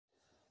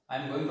I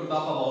am going to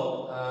talk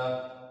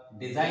about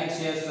design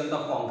shear strength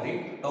of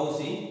concrete tau c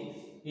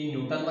in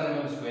Newton per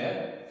mm square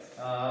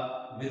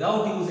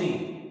without using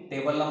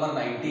table number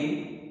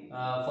 19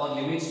 for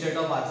limit state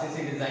of RCC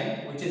design,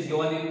 which is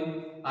given in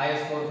IS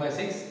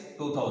 456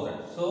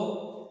 2000. So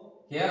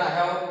here I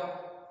have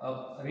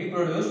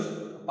reproduced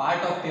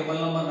part of table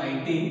number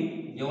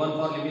 19 given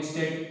for limit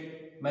state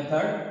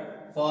method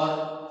for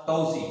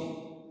tau c.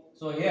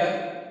 So here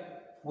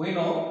we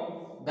know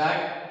that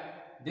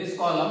this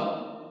column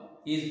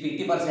is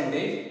PT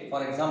percentage.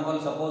 For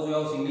example, suppose we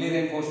have singly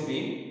reinforced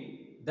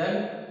beam, then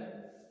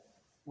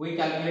we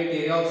calculate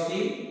area of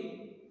steel,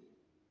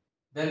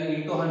 then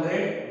into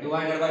 100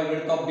 divided by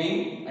width of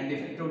beam and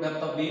effective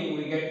depth of beam,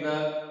 we get the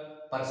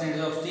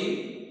percentage of steel.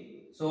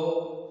 So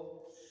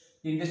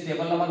in this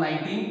table number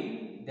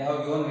 19, they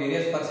have given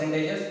various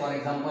percentages. For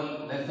example,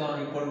 less than or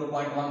equal to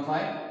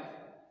 0.15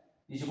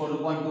 is equal to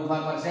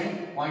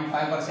 0.25%,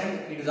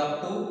 0.5%, it is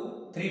up to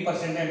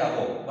 3% and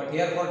above. But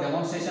here for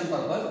demonstration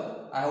purpose,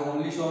 I have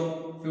only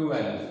shown few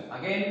values.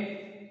 Again,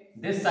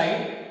 this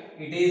side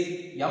it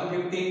is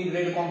M15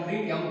 grade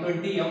concrete,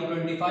 M20,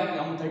 M25,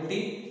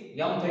 M30,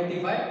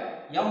 M35,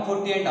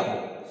 M40 and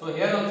above. So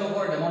here also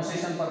for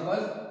demonstration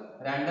purpose,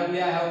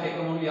 randomly I have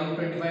taken only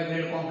M25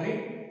 grade concrete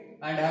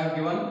and I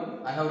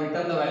have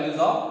written the values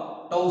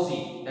of tau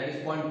c, that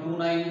is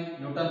 0.29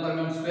 Newton per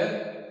mm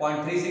square,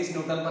 0.36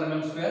 Newton per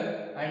mm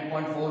square and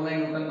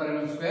 0.49 Newton per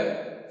mm square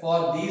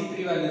for these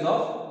three values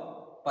of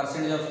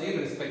percentage of steel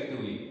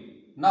respectively.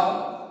 Now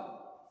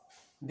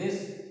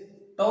this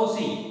tau c,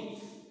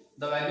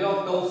 the value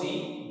of tau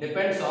c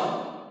depends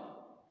on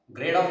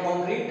grade of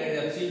concrete, that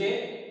is FCK,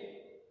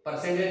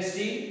 percentage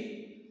steel,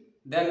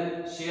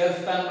 then shear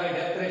span by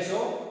depth ratio,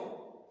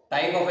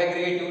 type of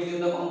aggregate used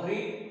in the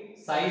concrete,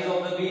 size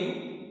of the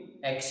beam,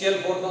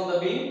 axial force on the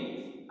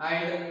beam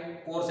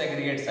and coarse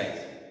aggregate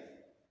size.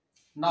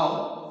 Now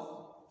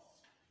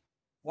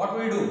what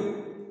we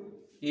do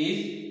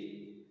is,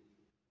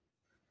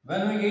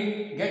 when we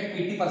get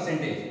PT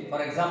percentage,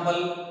 for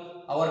example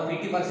our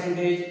PT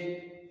percentage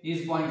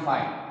is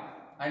 0.5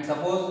 and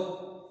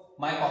suppose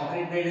my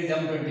concrete grade is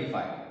M25,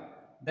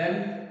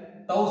 then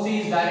tau c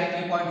is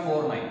directly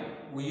 0.49.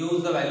 We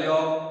use the value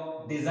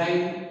of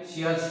design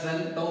shear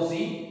strength tau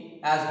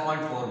c as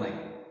 0.49.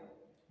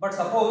 But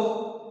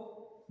suppose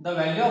the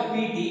value of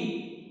PT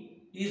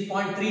is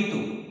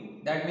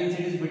 0.32, that means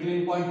it is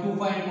between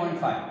 0.25 and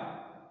 0.5.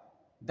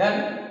 Then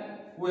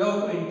we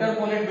have to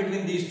interpolate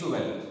between these two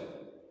values.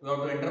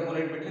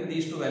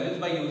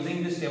 By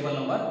using this table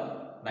number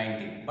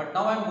 19. But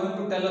now I am going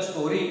to tell a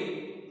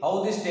story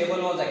how this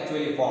table was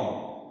actually formed,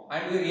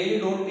 and we really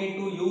don't need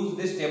to use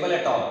this table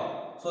at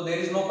all. So there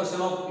is no question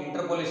of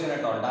interpolation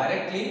at all.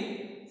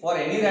 Directly for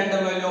any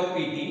random value of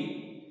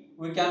PT,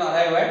 we can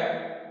arrive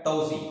at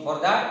tau c. For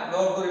that we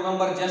have to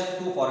remember just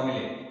two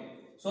formulae.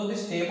 So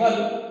this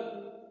table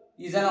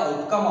is an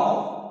outcome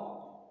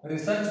of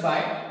research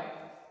by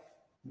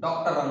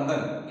Dr.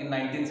 Rangan in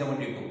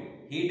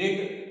 1972. He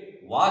did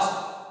vast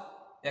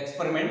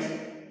experiments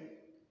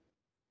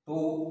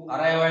to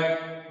arrive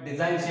at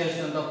design shear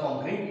strength of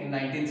concrete in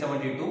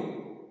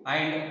 1972,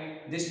 and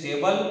this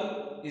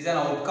table is an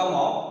outcome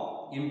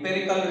of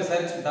empirical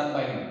research done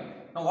by him.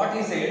 Now what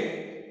he said,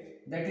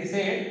 that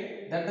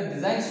the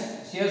design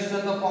shear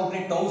strength of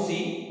concrete tau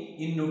c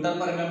in Newton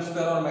per mm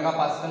square or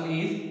megapascal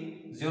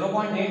is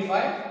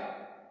 0.85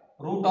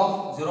 root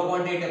of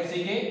 0.8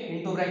 FCK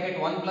into bracket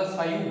 1 plus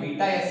 5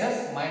 beta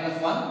SS minus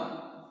 1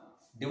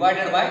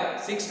 divided by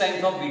 6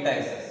 times of beta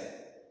SS.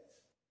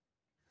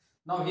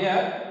 Now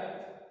here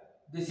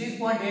this is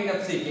 0.8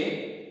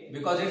 FCK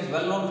because it is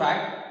well known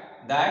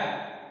fact that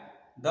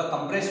the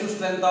compressive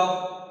strength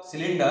of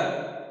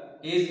cylinder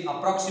is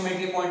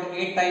approximately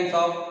 0.8 times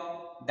of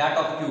that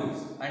of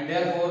cubes, and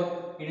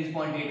therefore it is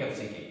 0.8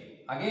 FCK.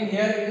 Again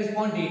here it is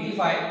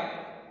 0.85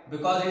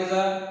 because it is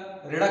a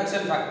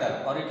reduction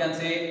factor, or you can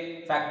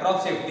say factor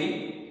of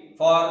safety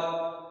for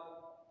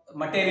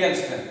material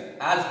strength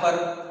as per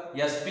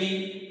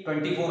SP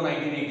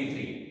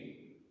 24/1983.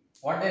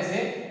 What they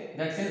say,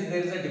 that since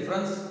there is a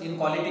difference in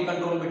quality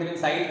control between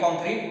site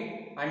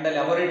concrete and the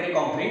laboratory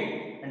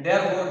concrete, and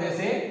therefore they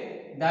say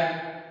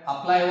that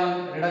apply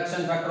one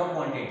reduction factor of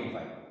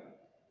 0.85.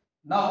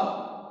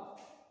 Now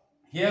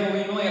here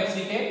we know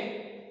FCK,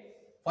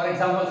 for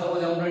example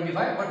suppose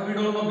M25, but we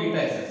don't know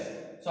beta SS.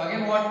 So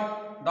again what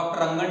Dr.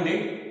 Rangan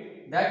did,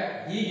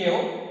 that he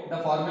gave the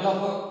formula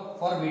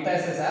for beta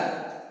SS as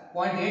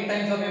 0.8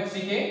 times of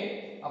FCK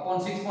upon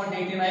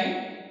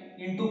 6.89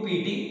 into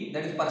PT,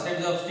 that is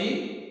percentage of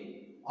steel,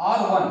 or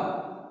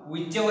 1,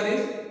 whichever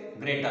is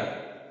greater.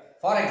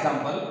 For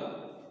example,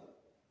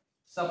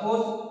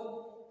 suppose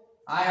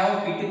I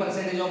have PT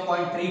percentage of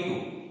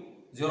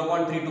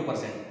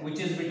 0.32%, which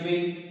is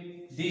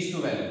between these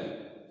two values.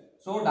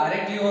 So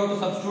directly you have to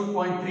substitute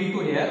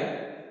 0.32 here.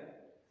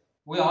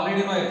 We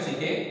already know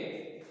FCK.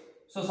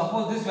 So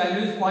suppose this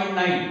value is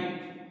 0.9,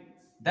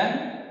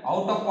 then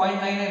out of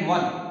 0.9 and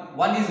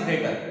 1 is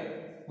greater,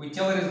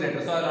 whichever is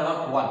greater, so I will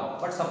adopt 1.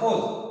 But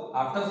suppose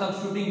after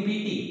substituting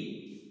PT,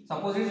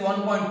 suppose it is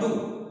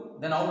 1.2,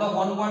 Then out of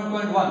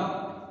 1.2 and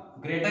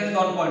 1, greater is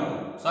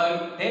 1.2. So I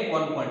will take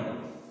 1.2.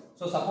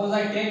 So suppose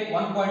I take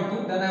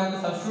 1.2, then I have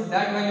to substitute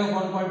that value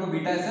of 1.2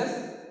 beta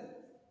SS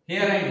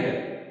here and here,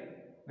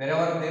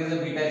 wherever there is a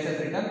beta SS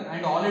written,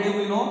 and already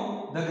we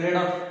know the grade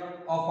of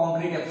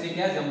concrete FCK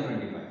as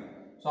M25.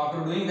 So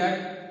after doing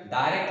that,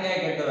 directly I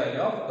get the value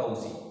of tau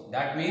C.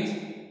 That means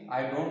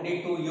I don't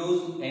need to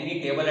use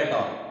any table at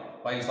all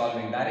while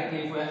solving. Directly,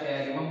 if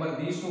I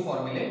remember these two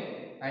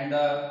formulae and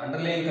the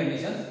underlying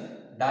conditions,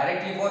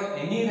 directly for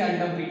any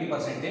random PT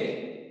percentage,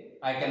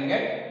 I can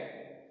get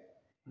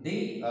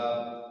the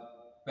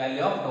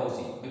value of tau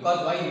C. Because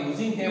by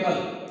using table,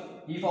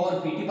 if our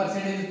PT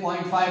percentage is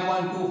 0.5,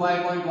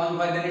 0.25,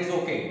 0.15, then it's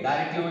okay.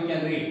 Directly we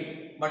can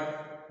read.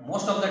 But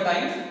most of the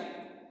times,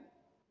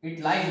 it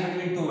lies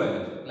between two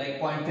values,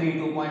 like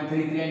 0.32,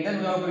 0.33, and then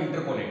we have to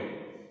interpolate.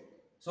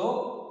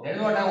 So that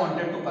is what I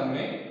wanted to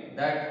convey,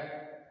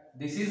 that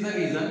this is the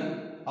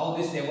reason how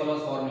this table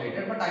was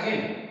formulated. But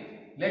again,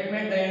 let me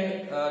at the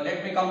end,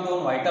 let me come to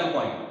a vital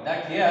point,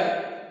 that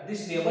here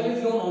this table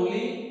is shown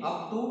only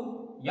up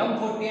to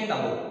M40 and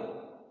above,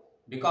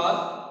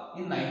 because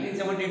in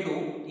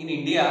 1972 in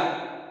India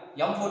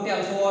M40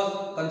 also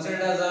was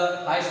considered as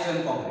a high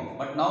strength concrete,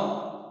 but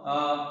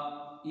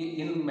now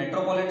in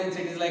metropolitan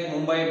cities like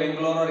Mumbai,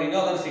 Bangalore, or any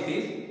other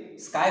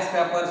cities,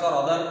 skyscrapers or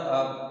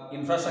other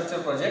infrastructure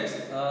projects,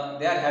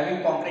 they are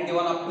having concrete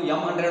even up to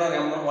M100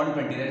 or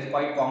M120. That is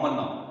quite common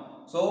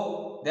now.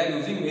 So they are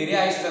using very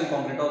high strength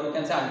concrete, or we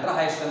can say ultra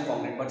high strength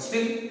concrete. But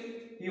still,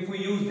 if we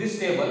use this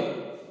table,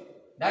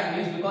 that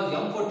means because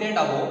M40 and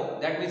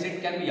above, that means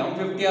it can be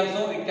M50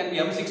 also, it can be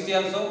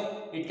M60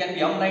 also, it can be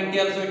M90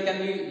 also, it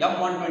can be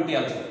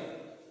M120 also.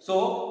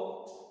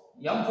 So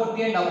M40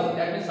 and above,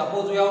 that means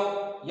suppose we have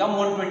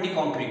M120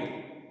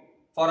 concrete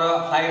for a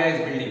high-rise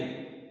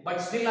building, but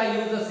still I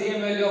use the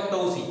same value of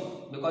tau C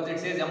because it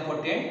says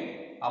M40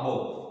 and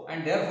above,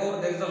 and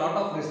therefore there is a lot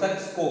of research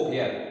scope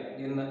here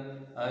in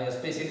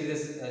especially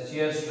this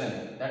shear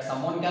strength, that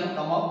someone can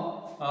come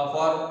up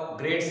for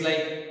grades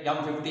like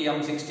M50,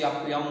 M60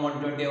 up to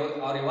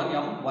M120 or even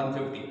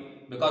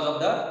M150. Because of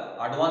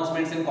the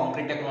advancements in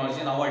concrete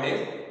technology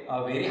nowadays,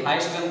 very high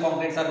strength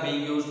concretes are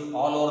being used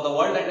all over the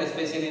world and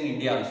especially in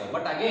India also.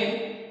 But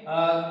again,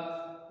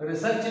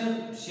 research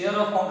in shear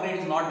of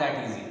concrete is not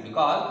that easy,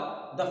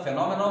 because the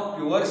phenomenon of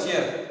pure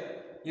shear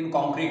in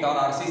concrete or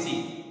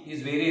RCC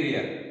is very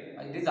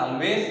rare. It is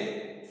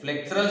always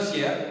flexural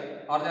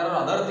shear, or there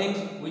are other things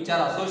which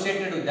are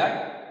associated with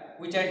that,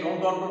 which I don't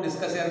want to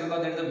discuss here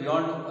because that is a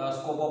beyond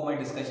scope of my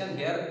discussion.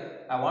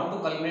 Here I want to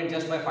culminate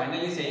just by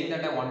finally saying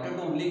that I wanted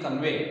to only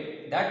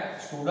convey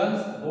that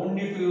students don't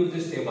need to use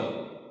this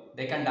table.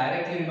 They can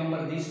directly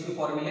remember these two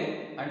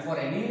formulae, and for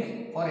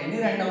any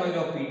random value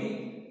of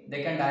PT,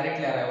 they can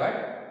directly arrive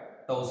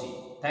at tau C.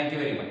 Thank you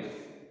very much.